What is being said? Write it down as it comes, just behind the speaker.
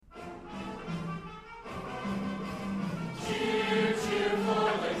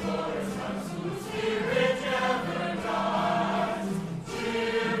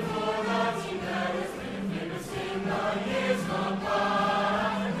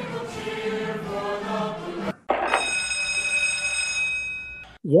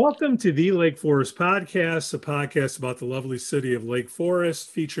Welcome to the Lake Forest Podcast, a podcast about the lovely city of Lake Forest,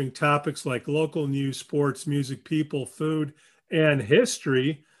 featuring topics like local news, sports, music, people, food, and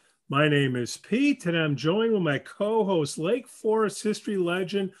history. My name is Pete, and I'm joined with my co-host, Lake Forest history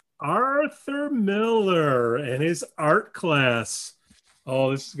legend, Arthur Miller, and his art class.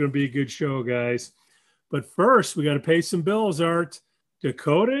 Oh, this is going to be a good show, guys. But first, we got to pay some bills, Art.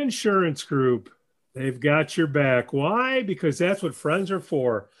 Dakota Insurance Group. They've got your back. Why? Because that's what friends are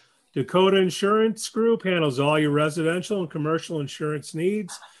for. Dakota Insurance Group handles all your residential and commercial insurance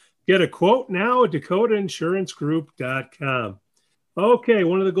needs. Get a quote now at dakotaInsuranceGroup.com. Okay,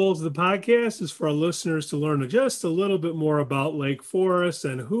 one of the goals of the podcast is for our listeners to learn just a little bit more about Lake Forest,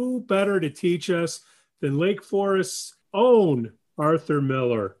 and who better to teach us than Lake Forest's own Arthur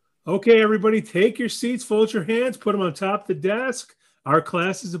Miller. Okay, everybody, take your seats, fold your hands, put them on top of the desk. Our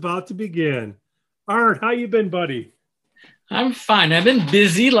class is about to begin. Art, how you been, buddy? I'm fine. I've been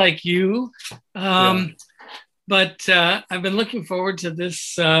busy like you, but I've been looking forward to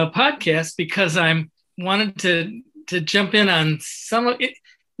this podcast because I wanted to jump in on some of it.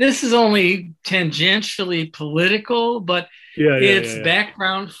 This is only tangentially political, but it's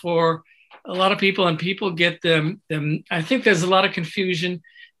background for a lot of people, and people get them. I think there's a lot of confusion.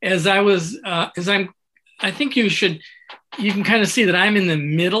 I think you can kind of see that I'm in the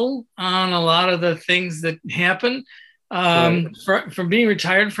middle on a lot of the things that happen. From being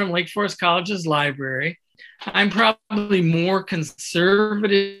retired from Lake Forest College's library, I'm probably more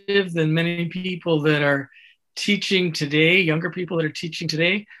conservative than many people that are teaching today, younger people that are teaching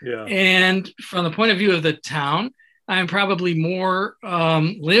today. Yeah. And from the point of view of the town, I'm probably more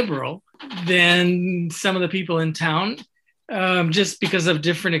liberal than some of the people in town, just because of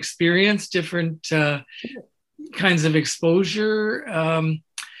different experience, different kinds of exposure.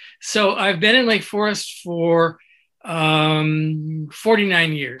 So I've been in Lake Forest for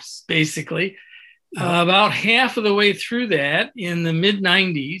 49 years, basically. About half of the way through that, in the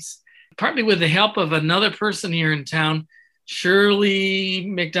mid-90s, partly with the help of another person here in town, Shirley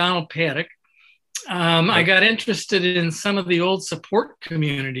McDonald Paddock, I got interested in some of the old support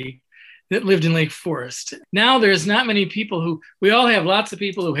community that lived in Lake Forest. Now there's not many people we all have lots of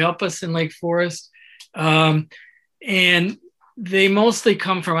people who help us in Lake Forest. And they mostly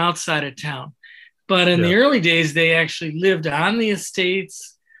come from outside of town. But in the early days, they actually lived on the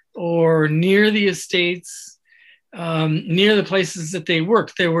estates or near the estates, near the places that they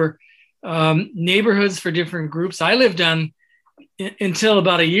worked. There were neighborhoods for different groups. I lived until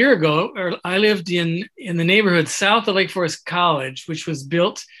about a year ago, I lived in the neighborhood south of Lake Forest College, which was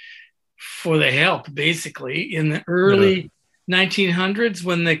built for the help, basically, in the early 1900s,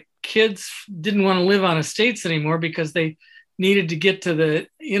 when the kids didn't want to live on estates anymore because they needed to get to the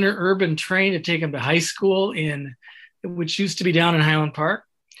interurban train to take them to high school, which used to be down in Highland Park.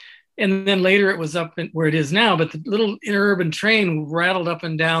 And then later it was up where it is now, but the little interurban train rattled up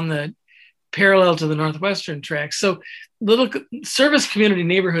and down the parallel to the Northwestern track. So little service community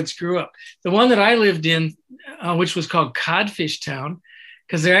neighborhoods grew up. The one that I lived in, which was called Codfish Town,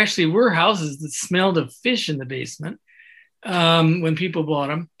 because there actually were houses that smelled of fish in the basement when people bought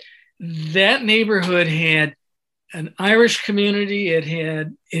them. That neighborhood had an Irish community, it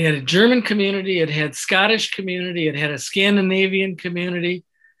had a German community, it had Scottish community, it had a Scandinavian community,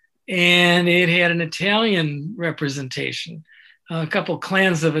 and it had an Italian representation, a couple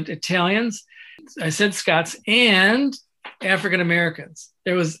clans of Italians. I said Scots and African Americans.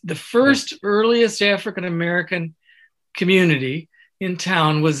 There was the first earliest African American community in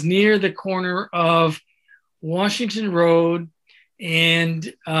town was near the corner of Washington Road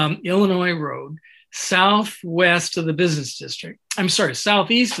and Illinois Road, southeast of the business district,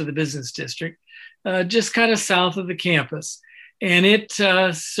 just kind of south of the campus. And it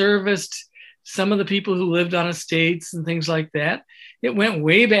serviced some of the people who lived on estates and things like that. It went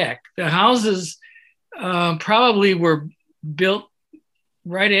way back. The houses probably were built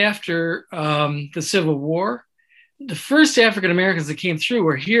right after the Civil War. The first African Americans that came through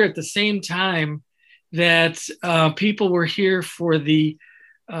were here at the same time that people were here for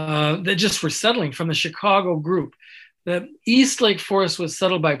that just were settling from the Chicago group. The East Lake Forest was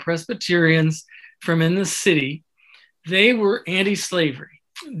settled by Presbyterians from in the city. They were anti-slavery.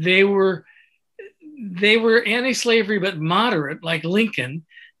 They were anti-slavery, but moderate, like Lincoln.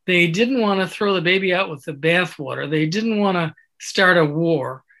 They didn't want to throw the baby out with the bathwater. They didn't want to start a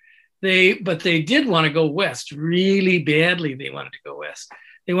war. But they did want to go west really badly. They wanted to go west.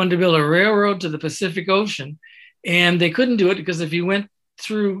 They wanted to build a railroad to the Pacific Ocean, and they couldn't do it because if you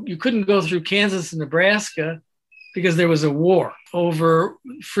couldn't go through Kansas and Nebraska because there was a war over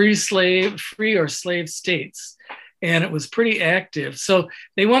free or slave states. and it was pretty active. So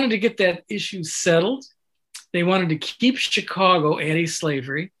they wanted to get that issue settled. They wanted to keep Chicago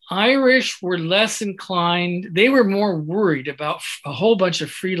anti-slavery. Irish were less inclined. They were more worried about a whole bunch of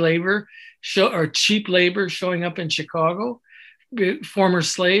free labor or cheap labor showing up in Chicago, former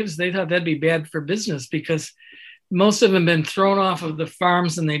slaves. They thought that'd be bad for business because most of them had been thrown off of the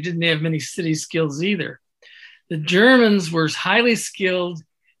farms and they didn't have many city skills either. The Germans were highly skilled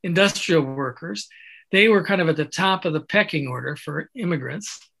industrial workers. They were kind of at the top of the pecking order for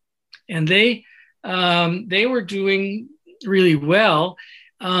immigrants. And they were doing really well.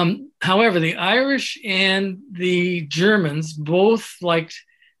 However, the Irish and the Germans both liked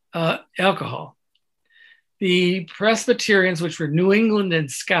alcohol. The Presbyterians, which were New England and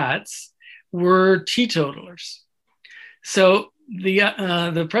Scots, were teetotalers. So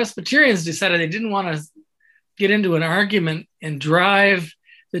the Presbyterians decided they didn't want to get into an argument and drive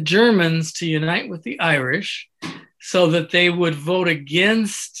the Germans to unite with the Irish so that they would vote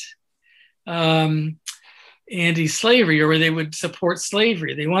against anti-slavery, or they would support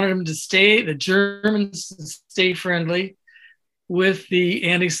slavery. They wanted them to stay, the Germans to stay friendly with the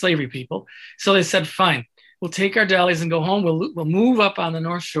anti-slavery people. So they said, fine, we'll take our dollies and go home. We'll move up on the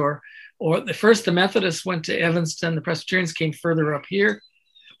North Shore. Or the Methodists went to Evanston. The Presbyterians came further up here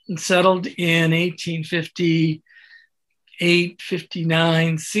and settled in 1858,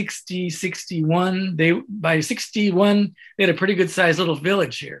 59, 60, 61. By 61, they had a pretty good sized little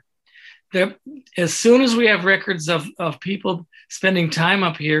village here. As soon as we have records of people spending time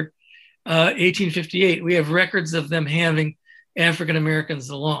up here, 1858, we have records of them having African Americans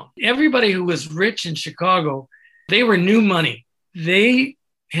along. Everybody who was rich in Chicago, they were new money. They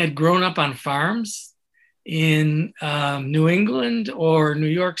had grown up on farms in New England or New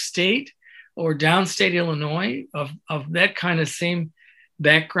York State or downstate Illinois, of that kind of same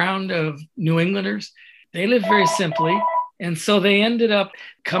background of New Englanders. They lived very simply. And so they ended up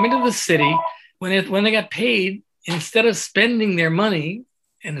coming to the city when they got paid. Instead of spending their money,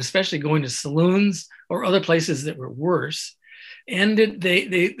 and especially going to saloons or other places that were worse,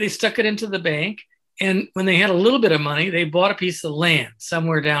 they stuck it into the bank. And when they had a little bit of money, they bought a piece of land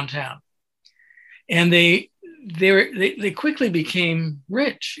somewhere downtown. And they quickly became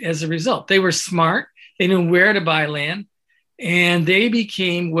rich as a result. They were smart. They knew where to buy land. And they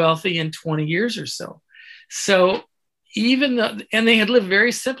became wealthy in 20 years or so. So and they had lived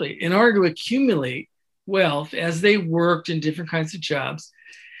very simply. In order to accumulate wealth as they worked in different kinds of jobs,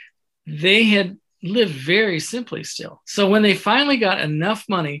 they had lived very simply still. So when they finally got enough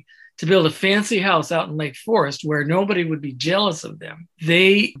money to build a fancy house out in Lake Forest where nobody would be jealous of them,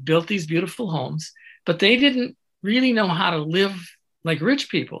 they built these beautiful homes, but they didn't really know how to live like rich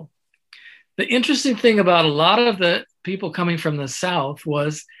people. The interesting thing about a lot of the people coming from the South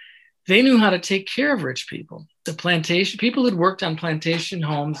was they knew how to take care of rich people. The plantation, people who'd worked on plantation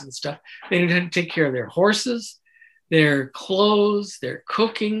homes and stuff, they knew how to take care of their horses, their clothes, their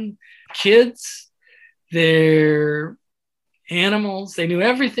cooking, kids, their animals. They knew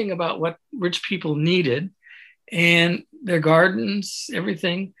everything about what rich people needed and their gardens,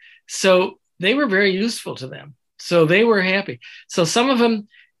 everything. So they were very useful to them. So they were happy. So some of them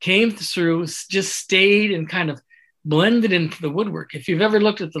came through, just stayed and kind of blended into the woodwork. If you've ever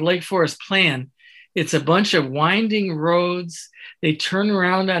looked at the Lake Forest plan, it's a bunch of winding roads. They turn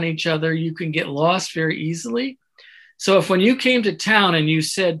around on each other. You can get lost very easily. So if when you came to town and you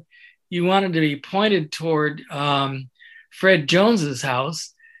said you wanted to be pointed toward Fred Jones's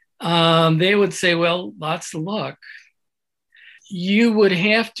house, they would say, well, lots of luck. You would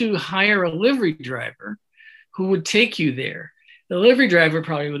have to hire a livery driver who would take you there. The livery driver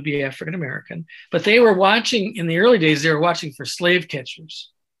probably would be African American, but they were watching, in the early days, they were watching for slave catchers.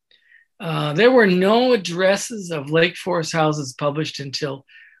 There were no addresses of Lake Forest houses published until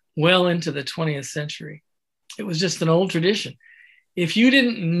well into the 20th century. It was just an old tradition. If you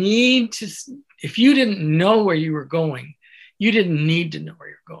didn't know where you were going, you didn't need to know where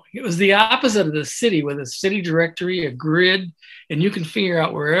you're going. It was the opposite of the city with a city directory, a grid, and you can figure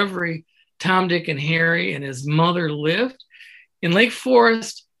out where every Tom, Dick, and Harry and his mother lived. In Lake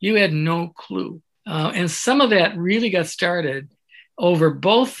Forest, you had no clue. And some of that really got started over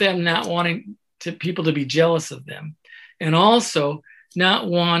both them not wanting people to be jealous of them and also not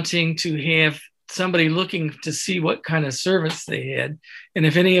wanting to have somebody looking to see what kind of servants they had and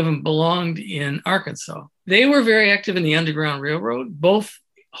if any of them belonged in Arkansas. They were very active in the Underground Railroad, both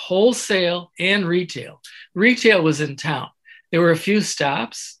wholesale and retail. Retail was in town. There were a few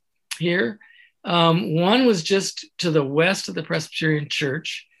stops here. One was just to the west of the Presbyterian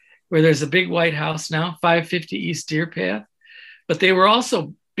Church, where there's a big white house now, 550 East Deer Path. But they were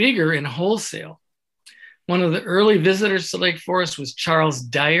also bigger in wholesale. One of the early visitors to Lake Forest was Charles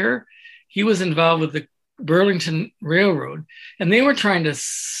Dyer. He was involved with the Burlington Railroad, and they were trying to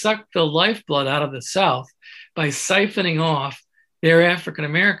suck the lifeblood out of the South by siphoning off their African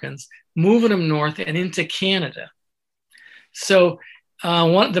Americans, moving them north and into Canada. So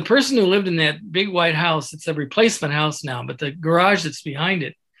the person who lived in that big white house, it's a replacement house now, but the garage that's behind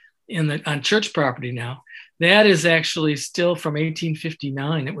it on church property now, that is actually still from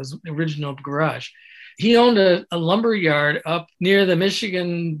 1859. It was the original garage. He owned a lumber yard up near the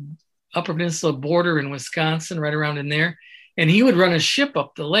Michigan Upper Peninsula border in Wisconsin, right around in there. And he would run a ship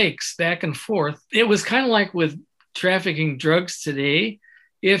up the lakes back and forth. It was kind of like with trafficking drugs today.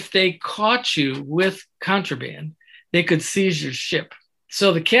 If they caught you with contraband, they could seize your ship.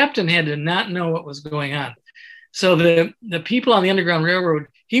 So the captain had to not know what was going on. So the people on the Underground Railroad,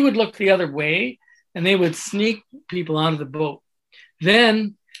 he would look the other way and they would sneak people out of the boat.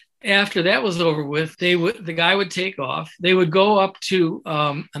 Then after that was over with, the guy would take off. They would go up to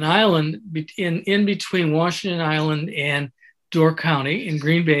an island in between Washington Island and Door County in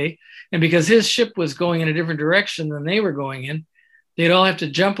Green Bay. And because his ship was going in a different direction than they were going in, they'd all have to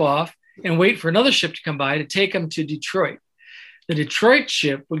jump off and wait for another ship to come by to take them to Detroit. The Detroit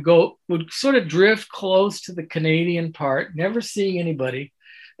ship would sort of drift close to the Canadian part, never seeing anybody.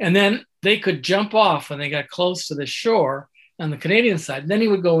 And then they could jump off when they got close to the shore on the Canadian side. Then he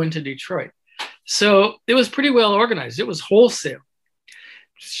would go into Detroit. So it was pretty well organized. It was wholesale.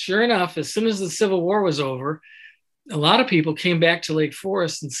 Sure enough, as soon as the Civil War was over, a lot of people came back to Lake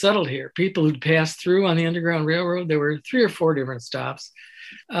Forest and settled here. People who'd passed through on the Underground Railroad. There were 3 or 4 different stops.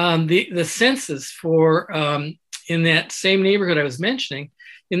 The census for in that same neighborhood I was mentioning,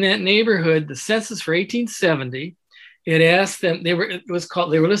 in that neighborhood, the census for 1870, it asked them, they were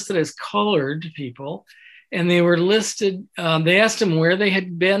listed as colored people, and they were listed, they asked them where they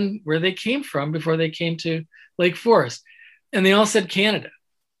had been, where they came from before they came to Lake Forest. And they all said Canada.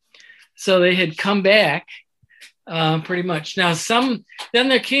 So they had come back pretty much. Now then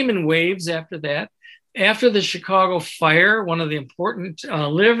there came in waves after that. After the Chicago fire, one of the important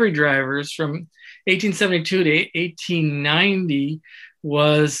livery drivers from 1872 to 1890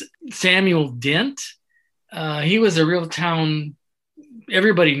 was Samuel Dent. He was a real town,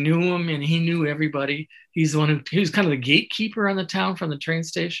 everybody knew him and he knew everybody. He's the one he was kind of the gatekeeper on the town from the train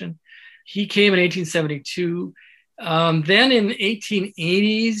station. He came in 1872. Then in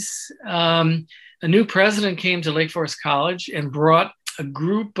 1880s, a new president came to Lake Forest College and brought a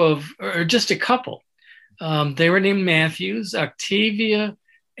group or just a couple. They were named Matthews, Octavia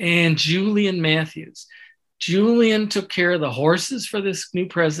and Julian Matthews. Julian took care of the horses for this new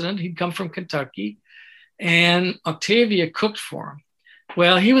president. He'd come from Kentucky, and Octavia cooked for him.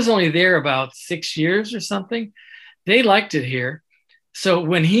 Well, he was only there about 6 years or something. They liked it here. So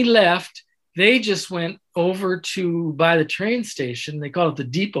when he left, they just went over to by the train station. They called it the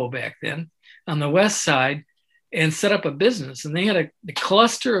depot back then on the west side, and set up a business. And they had a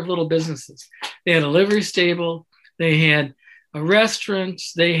cluster of little businesses. They had a livery stable. They had a restaurant.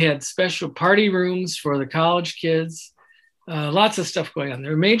 They had special party rooms for the college kids. Lots of stuff going on.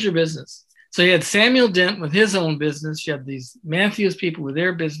 They're a major business. So you had Samuel Dent with his own business. You had these Matthews people with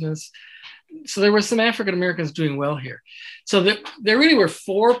their business. So there were some African Americans doing well here. So there really were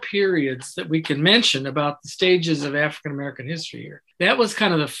 4 periods that we can mention about the stages of African American history here. That was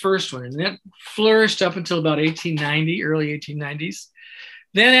kind of the first one, and that flourished up until about 1890, early 1890s.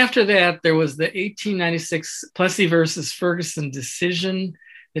 Then after that, there was the 1896 Plessy versus Ferguson decision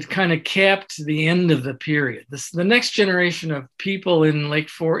that kind of capped the end of the period. The next generation of people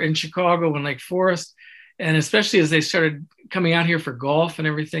in Chicago and Lake Forest, and especially as they started coming out here for golf and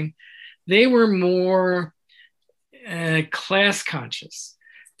everything, they were more class conscious.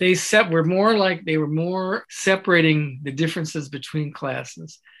 They were more separating the differences between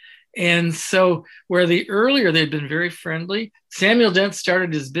classes. And so where earlier they'd been very friendly, Samuel Dent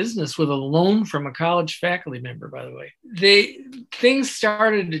started his business with a loan from a college faculty member, by the way. Things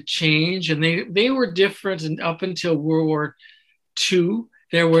started to change, and they were different, and up until World War II,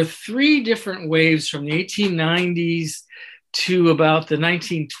 there were 3 different waves from the 1890s to about the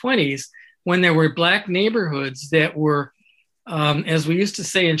 1920s, when there were Black neighborhoods that were, as we used to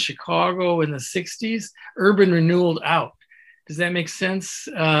say in Chicago in the 60s, urban renewal out. Does that make sense?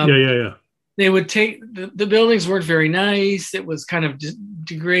 Yeah. They would take, the buildings weren't very nice. It was kind of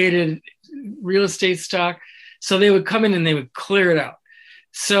degraded real estate stock. So they would come in and they would clear it out.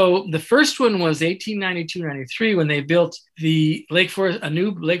 So the first one was 1892-93, when they built a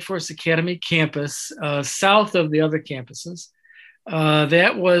new Lake Forest Academy campus south of the other campuses.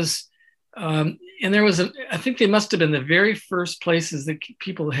 That was and there was I think they must have been the very first places that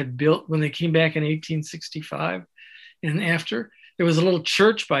people had built when they came back in 1865 and after. There was a little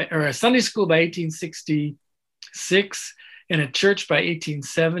church or a Sunday school by 1866 and a church by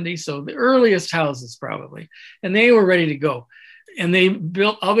 1870. So the earliest houses probably, and they were ready to go. And they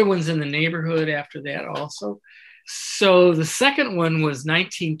built other ones in the neighborhood after that also. So the second one was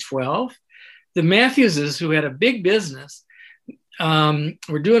 1912. The Matthewses, who had a big business,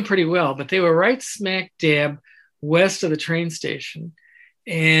 were doing pretty well, but they were right smack dab west of the train station.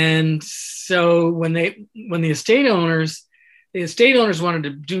 And so when the estate owners wanted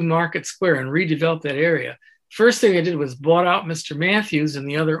to do Market Square and redevelop that area, first thing they did was bought out Mr. Matthews and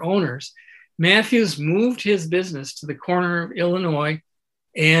the other owners. Matthews moved his business to the corner of Illinois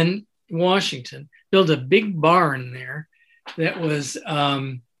and Washington, built a big barn there that was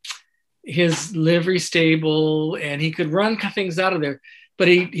his livery stable, and he could run things out of there. But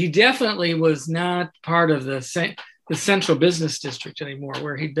he definitely was not part of the central business district anymore,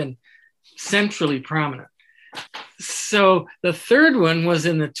 where he'd been centrally prominent. So the third one was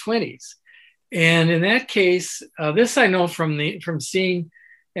in the 20s. And in that case, this I know from seeing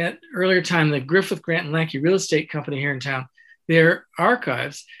at earlier time, the Griffith, Grant, and Lackey Real Estate Company here in town, their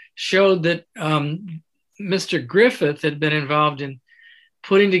archives showed that Mr. Griffith had been involved in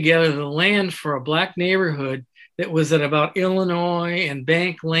putting together the land for a Black neighborhood that was at about Illinois and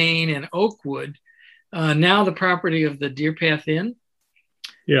Bank Lane and Oakwood, now the property of the Deer Path Inn.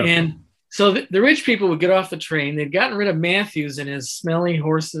 Yeah. And so the rich people would get off the train. They'd gotten rid of Matthews and his smelly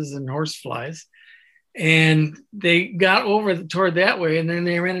horses and horseflies, and they got over toward that way, and then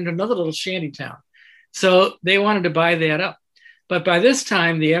they ran into another little shanty town. So they wanted to buy that up. But by this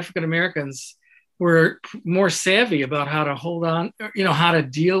time, the African Americans were more savvy about how to hold on, how to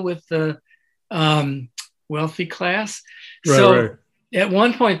deal with the wealthy class. Right, so at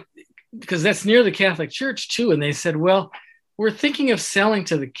one point, because that's near the Catholic Church too, and they said, well, we're thinking of selling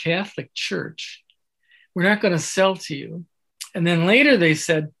to the Catholic Church. We're not going to sell to you. And then later they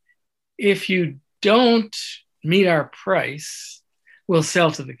said, if you don't meet our price, we'll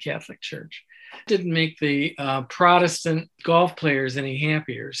sell to the Catholic Church. Didn't make the Protestant golf players any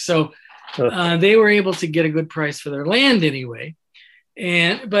happier. So they were able to get a good price for their land anyway.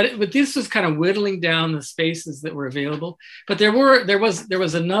 But this was kind of whittling down the spaces that were available. But there were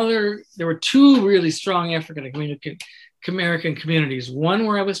two really strong African American communities. One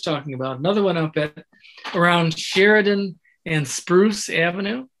where I was talking about, another one up at around Sheridan and Spruce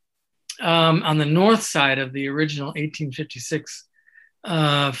Avenue, on the north side of the original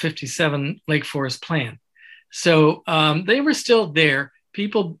 1856-57 Lake Forest plan. So they were still there.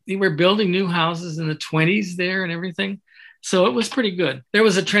 They were building new houses in the 20s there and everything. So it was pretty good. There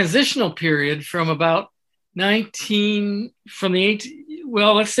was a transitional period from about let's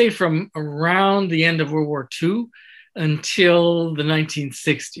say from around the end of World War II until the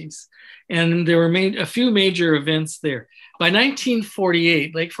 1960s. And there were a few major events there. By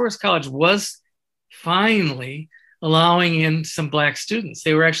 1948, Lake Forest College was finally allowing in some Black students.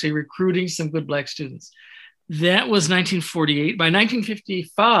 They were actually recruiting some good Black students. That was 1948. By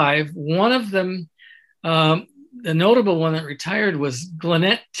 1955, one of them, the notable one that retired, was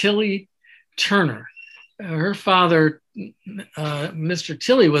Glenette Tilley Turner. Her father, Mr.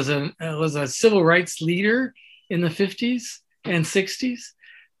 Tilley, was a civil rights leader in the 50s and 60s.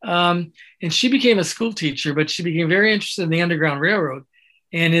 And she became a school teacher, but she became very interested in the Underground Railroad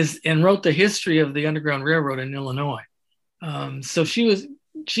and wrote the history of the Underground Railroad in Illinois. So she's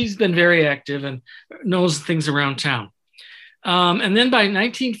been very active and knows things around town. And then by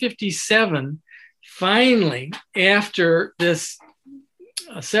 1957, finally, after this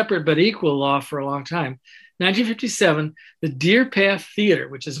separate but equal law for a long time, 1957, the Deer Path Theater,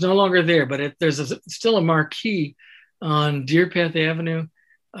 which is no longer there, but there's still a marquee on Deer Path Avenue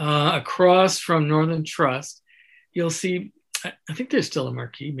across from Northern Trust. You'll see, I think there's still a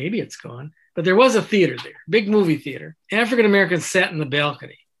marquee. Maybe it's gone, but there was a theater there, big movie theater. African Americans sat in the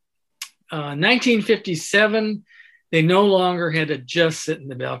balcony. 1957, they no longer had to just sit in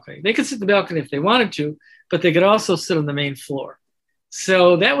the balcony. They could sit in the balcony if they wanted to, but they could also sit on the main floor.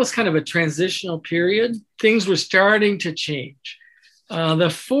 So that was kind of a transitional period. Things were starting to change. The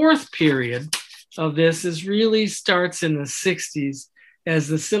fourth period of this really starts in the 60s as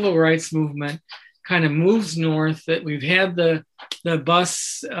the civil rights movement kind of moves north. That we've had the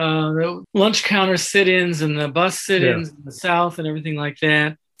bus, the lunch counter sit-ins and the bus sit-ins in the South and everything like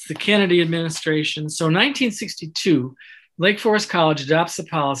that. It's the Kennedy administration. So 1962, Lake Forest College adopts a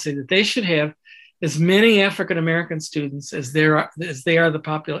policy that they should have as many African American students as they are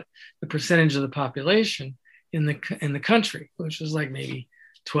the percentage of the population in the country, which is like maybe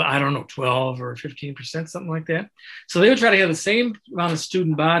I don't know, 12 or 15%, something like that. So they would try to have the same amount of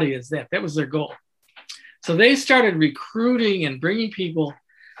student body as that. That was their goal. So they started recruiting and bringing people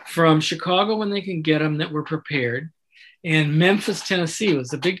from Chicago when they can get them that were prepared. And Memphis, Tennessee was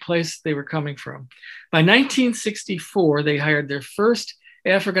the big place they were coming from. By 1964, they hired their first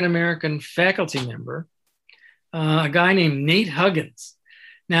African-American faculty member, a guy named Nate Huggins.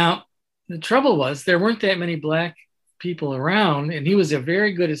 Now, the trouble was there weren't that many Black people around, and he was a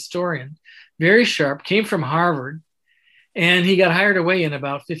very good historian, very sharp, came from Harvard, and he got hired away in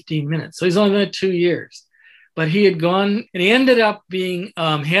about 15 minutes. So he's only been 2 years. But he had gone, and he ended up being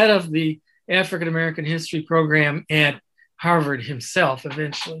head of the African-American history program at Harvard himself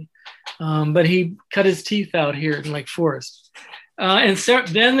eventually. But he cut his teeth out here in Lake Forest. And so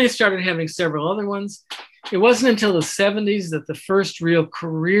then they started having several other ones. It wasn't until the 70s that the first real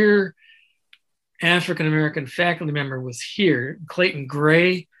career African-American faculty member was here, Clayton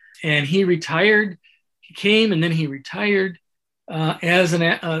Gray, and he retired. He came and then he retired as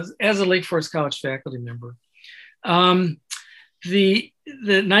a Lake Forest College faculty member. The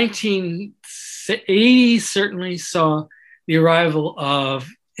 1980s certainly saw the arrival of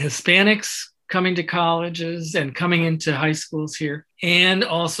Hispanics coming to colleges and coming into high schools here, and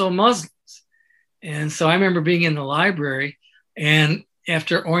also Muslims. And so I remember being in the library, and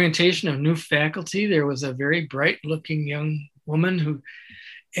after orientation of new faculty, there was a very bright-looking young woman who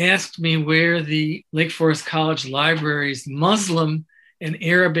asked me where the Lake Forest College Library's Muslim and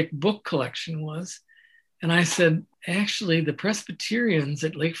Arabic book collection was. And I said, actually, the Presbyterians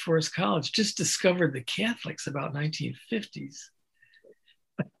at Lake Forest College just discovered the Catholics about 1950s.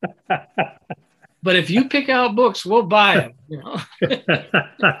 But if you pick out books, we'll buy them. You know?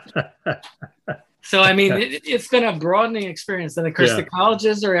 So, I mean, it's been a broadening experience. And of course, the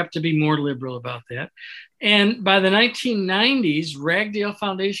colleges are apt to be more liberal about that. And by the 1990s, Ragdale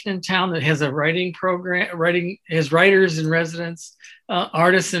Foundation in town that has a writing program, has writers in residence,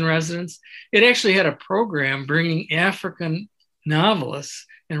 artists in residence. It actually had a program bringing African novelists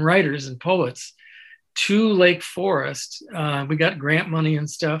and writers and poets to Lake Forest. We got grant money and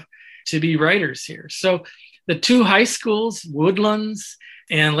stuff to be writers here. So the two high schools, Woodlands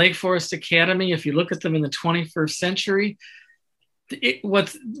and Lake Forest Academy, if you look at them in the 21st century,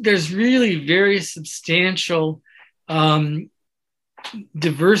 there's really very substantial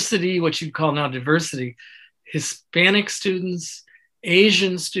diversity, what you'd call now diversity, Hispanic students,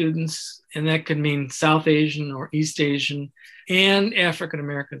 Asian students, and that could mean South Asian or East Asian, and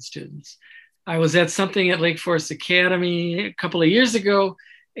African-American students. I was at something at Lake Forest Academy a couple of years ago,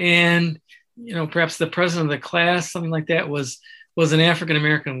 and perhaps the president of the class, something like that, was an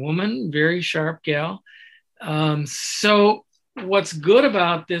African-American woman, very sharp gal. So what's good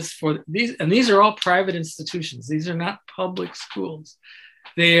about this for these, and these are all private institutions, these are not public schools.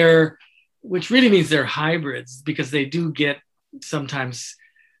 Which really means they're hybrids, because they do get sometimes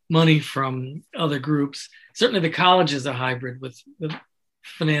money from other groups. Certainly the college is a hybrid with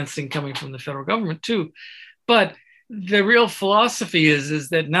financing coming from the federal government too. But the real philosophy is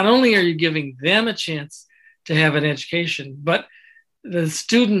that not only are you giving them a chance to have an education, but the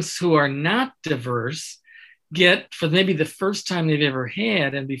students who are not diverse get, for maybe the first time they've ever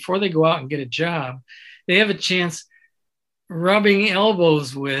had, and before they go out and get a job, they have a chance rubbing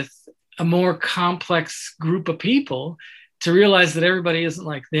elbows with a more complex group of people to realize that everybody isn't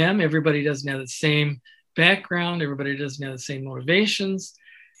like them. Everybody doesn't have the same background. Everybody doesn't have the same motivations.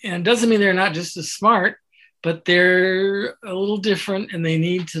 And it doesn't mean they're not just as smart, but they're a little different and they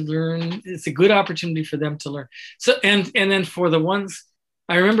need to learn. It's a good opportunity for them to learn. So, and then for the ones,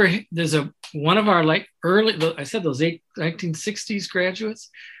 I remember there's one of our I said those 1960s graduates.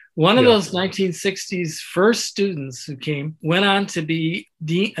 One of those 1960s first students who came went on to be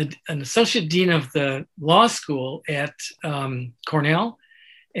an associate dean of the law school at Cornell.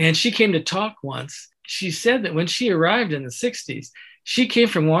 And she came to talk once. She said that when she arrived in the 60s, she came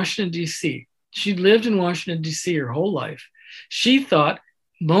from Washington, D.C. She'd lived in Washington, D.C. her whole life. She thought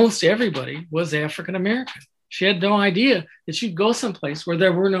most everybody was African American. She had no idea that she'd go someplace where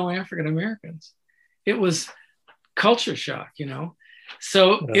there were no African Americans. It was culture shock,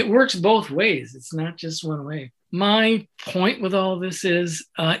 So it works both ways. It's not just one way. My point with all this is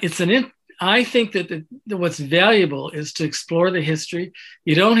I think that what's valuable is to explore the history.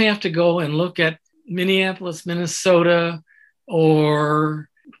 You don't have to go and look at Minneapolis, Minnesota, or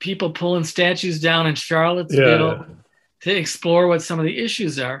people pulling statues down in Charlottesville to explore what some of the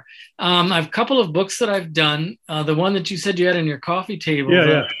issues are. I have a couple of books that I've done. The one that you said you had on your coffee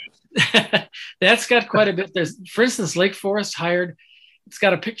table, that's got quite a bit. For instance, Lake Forest hired, it's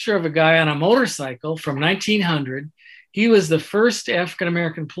got a picture of a guy on a motorcycle from 1900. He was the first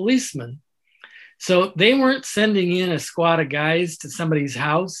African-American policeman. So they weren't sending in a squad of guys to somebody's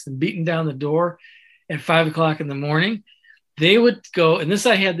house and beating down the door at 5 o'clock in the morning. They would go, and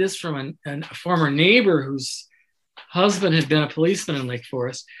I had this from a former neighbor whose husband had been a policeman in Lake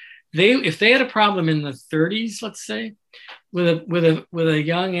Forest. If they had a problem in the 30s, let's say, with a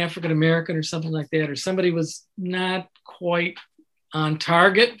young African American or something like that, or somebody was not quite on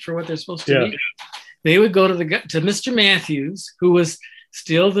target for what they're supposed to be, they would go to Mr. Matthews, who was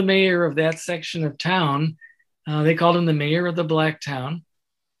still the mayor of that section of town. They called him the mayor of the Black Town.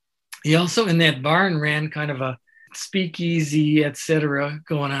 He also, in that barn, ran kind of a speakeasy, etc.,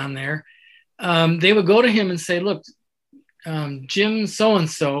 going on there. They would go to him and say, look, Jim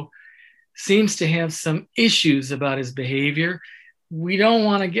so-and-so seems to have some issues about his behavior. We don't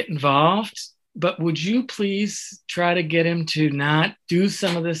want to get involved, but would you please try to get him to not do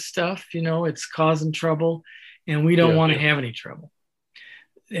some of this stuff? You know, it's causing trouble and we don't want to have any trouble.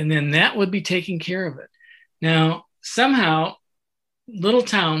 And then that would be taking care of it. Now, somehow little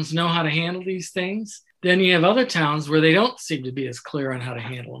towns know how to handle these things. Then you have other towns where they don't seem to be as clear on how to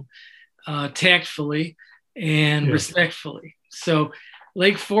handle them tactfully and respectfully. So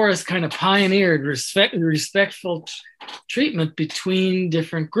Lake Forest kind of pioneered respectful treatment between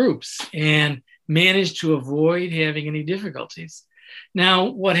different groups and managed to avoid having any difficulties. Now,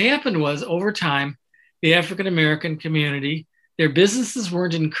 what happened was, over time, the African-American community, their businesses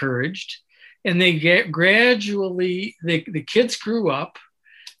weren't encouraged, and they gradually, the kids grew up.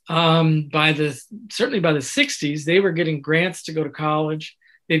 Certainly by the 60s, they were getting grants to go to college.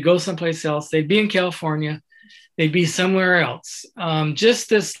 They'd go someplace else. They'd be in California. They'd be somewhere else. Just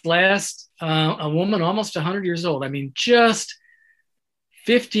this last, a woman almost 100 years old, I mean, just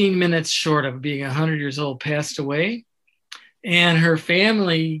 15 minutes short of being 100 years old, passed away. And her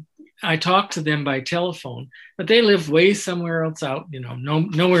family, I talked to them by telephone, but they live way somewhere else out, you know,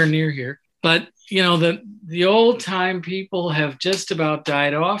 nowhere near here. But, you know, the old time people have just about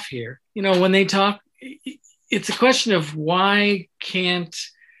died off here. You know, when they talk, it's a question of why can't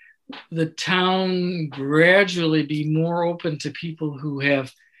the town gradually be more open to people who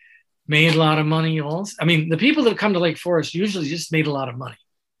have made a lot of money also? I mean, the people that come to Lake Forest usually just made a lot of money.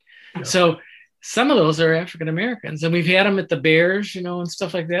 Yeah. So some of those are African Americans, and we've had them at the Bears, you know, and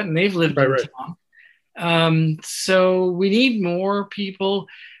stuff like that, and they've lived in town. So we need more people.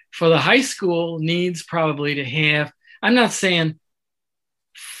 For the high school needs probably to have, I'm not saying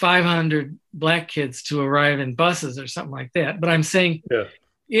 500 Black kids to arrive in buses or something like that, but I'm saying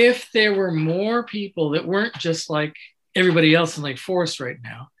if there were more people that weren't just like everybody else in Lake Forest right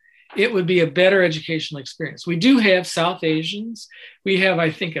now, it would be a better educational experience. We do have South Asians. We have,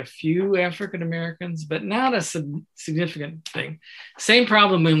 I think, a few African Americans, but not a significant thing. Same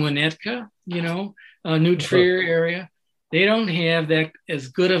problem in Winnetka, you know, New Trier area. They don't have that as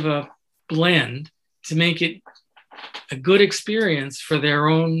good of a blend to make it a good experience for their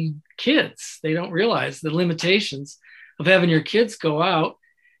own kids. They don't realize the limitations of having your kids go out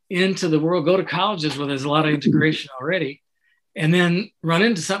into the world, go to colleges where there's a lot of integration already, and then run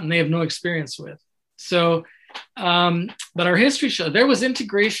into something they have no experience with. So, but our history shows there was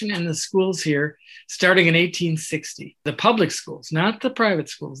integration in the schools here starting in 1860. The public schools, not the private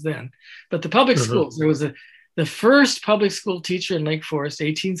schools then, but the public schools. There was the first public school teacher in Lake Forest,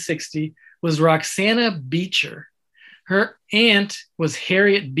 1860, was Roxana Beecher. Her aunt was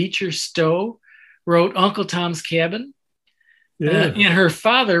Harriet Beecher Stowe, wrote Uncle Tom's Cabin. And her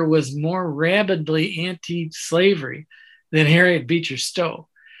father was more rabidly anti-slavery than Harriet Beecher Stowe.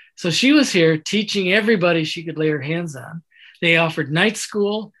 So she was here teaching everybody she could lay her hands on. They offered night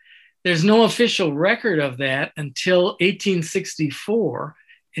school. There's no official record of that until 1864,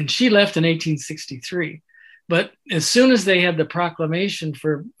 and she left in 1863. But as soon as they had the proclamation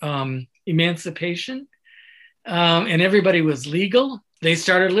for emancipation and everybody was legal, they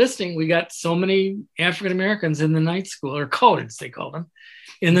started listing. We got so many African Americans in the night school, or codes, they called them,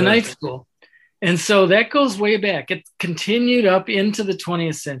 in the night school. And so that goes way back. It continued up into the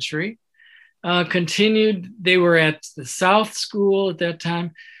 20th century, They were at the South School at that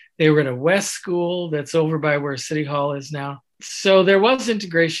time. They were at a West School that's over by where City Hall is now. So there was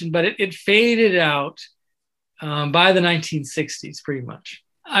integration, but it faded out by the 1960s, pretty much.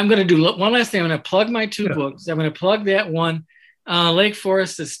 I'm going to do one last thing. I'm going to plug my two books. I'm going to plug that one, Lake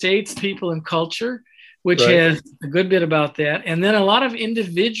Forest Estates, People and Culture, which has a good bit about that. And then a lot of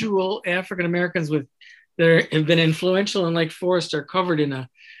individual African-Americans that have been influential in Lake Forest are covered in a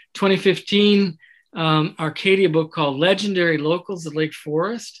 2015 Arcadia book called Legendary Locals at Lake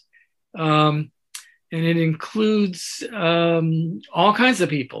Forest. And it includes all kinds of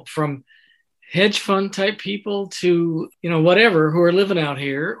people, from hedge fund type people to, whatever, who are living out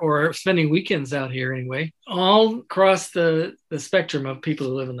here or spending weekends out here anyway, all across the spectrum of people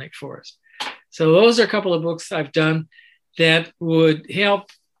who live in Lake Forest. So those are a couple of books I've done that would help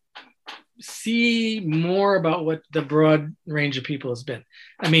see more about what the broad range of people has been.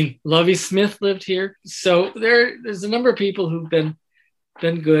 I mean, Lovie Smith lived here. So there's a number of people who've been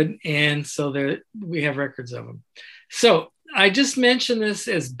good. And so we have records of them. So I just mentioned this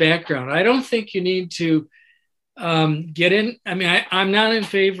as background. I don't think you need to get in. I mean, I'm not in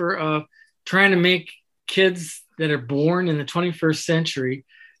favor of trying to make kids that are born in the 21st century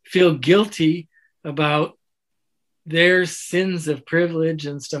feel guilty about their sins of privilege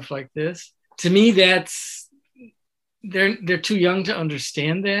and stuff like this. To me, they're too young to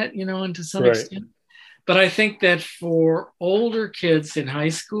understand that, and to some extent. But I think that for older kids in high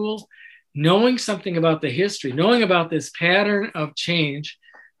school, knowing something about the history, knowing about this pattern of change,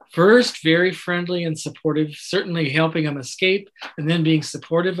 first very friendly and supportive, certainly helping them escape, and then being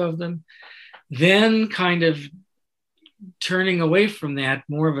supportive of them, then kind of turning away from that,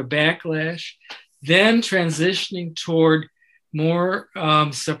 more of a backlash, then transitioning toward more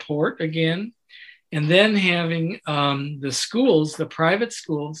support again, and then having the schools, the private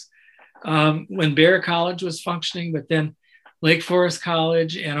schools, when Bear College was functioning, but then Lake Forest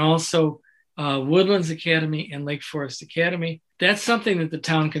College and also Woodlands Academy and Lake Forest Academy. That's something that the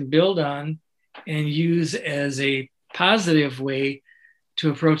town can build on and use as a positive way to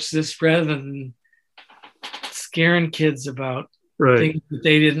approach this rather than scaring kids about things that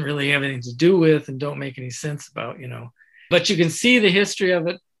they didn't really have anything to do with and don't make any sense about, But you can see the history of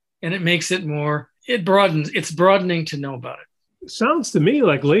it, and it makes it it's broadening to know about it. Sounds to me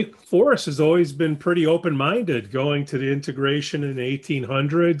like Lake Forest has always been pretty open-minded, going to the integration in the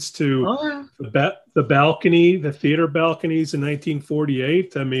 1800s to the balcony, the theater balconies in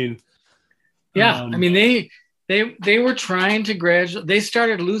 1948. I mean, I mean, they were trying to gradually. They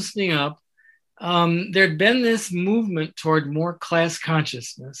started loosening up. There'd been this movement toward more class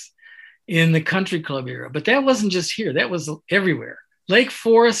consciousness in the country club era, but that wasn't just here. That was everywhere. Lake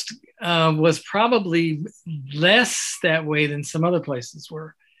Forest was probably less that way than some other places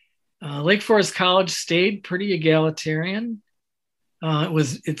were. Lake Forest College stayed pretty egalitarian.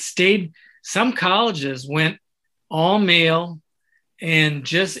 It stayed. Some colleges went all male and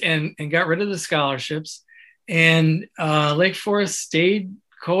got rid of the scholarships, and Lake Forest stayed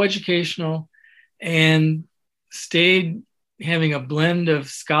coeducational and stayed having a blend of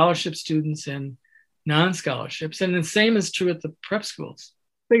scholarship students and non-scholarships. And the same is true at the prep schools.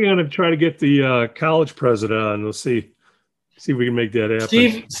 I think I'm going to try to get the college president on. We'll see if we can make that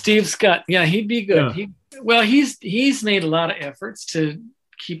happen. Steve Scott. Yeah, he'd be good. Yeah. He's made a lot of efforts to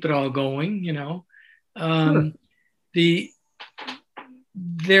keep it all going, Sure.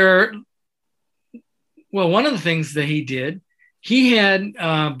 One of the things that he did, he had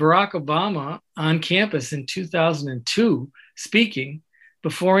Barack Obama on campus in 2002 speaking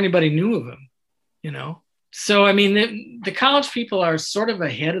before anybody knew of him, So, I mean, the college people are sort of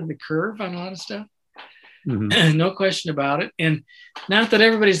ahead of the curve on a lot of stuff. Mm-hmm. No question about it. And not that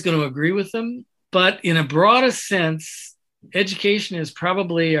everybody's going to agree with them, but in a broadest sense, education is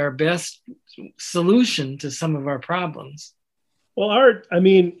probably our best solution to some of our problems. Well, Art, I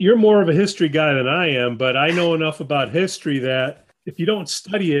mean, you're more of a history guy than I am, but I know enough about history that if you don't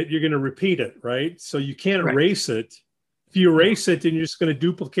study it, you're going to repeat it, right? So you can't erase it. If you erase it, then you're just going to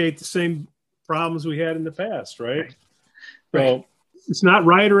duplicate the same problems we had in the past, right? So it's not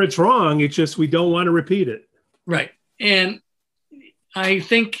right or it's wrong. It's just we don't want to repeat it. Right. And I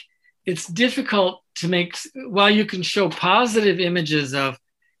think it's difficult to make, while you can show positive images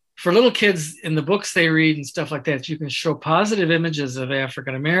for little kids in the books they read and stuff like that, you can show positive images of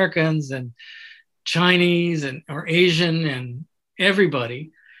African Americans and Chinese or Asian and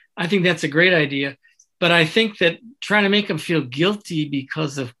everybody. I think that's a great idea. But I think that trying to make them feel guilty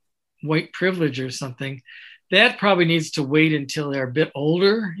because of white privilege or something, that probably needs to wait until they're a bit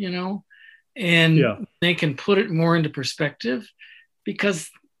older, and they can put it more into perspective because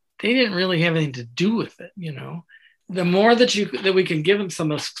they didn't really have anything to do with it, The more that we can give them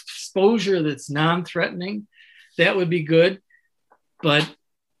some exposure that's non-threatening, that would be good. But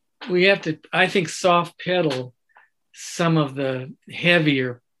we have to, I think, soft pedal some of the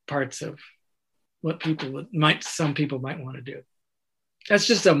heavier parts of what some people might want to do. That's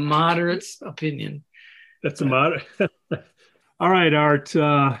just a moderate opinion. That's a moderate. All right, Art.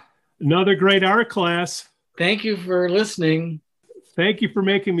 Another great art class. Thank you for listening. Thank you for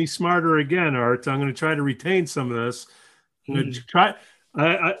making me smarter again, Art. I'm going to try to retain some of this. I'm going to try.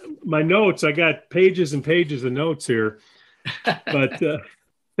 My notes, I got pages and pages of notes here. But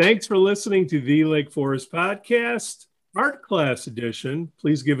Thanks for listening to the Lake Forest Podcast, Art Class Edition.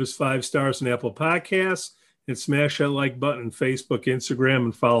 Please give us 5 stars on Apple Podcasts and smash that like button on Facebook, Instagram,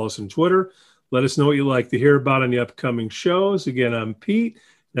 and follow us on Twitter. Let us know what you'd like to hear about on the upcoming shows. Again, I'm Pete.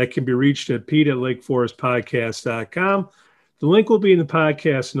 That can be reached at pete@lakeforestpodcast.com. The link will be in the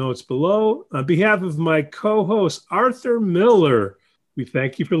podcast notes below. On behalf of my co-host, Arthur Miller, we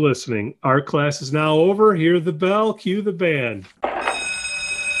thank you for listening. Art class is now over. Hear the bell. Cue the band.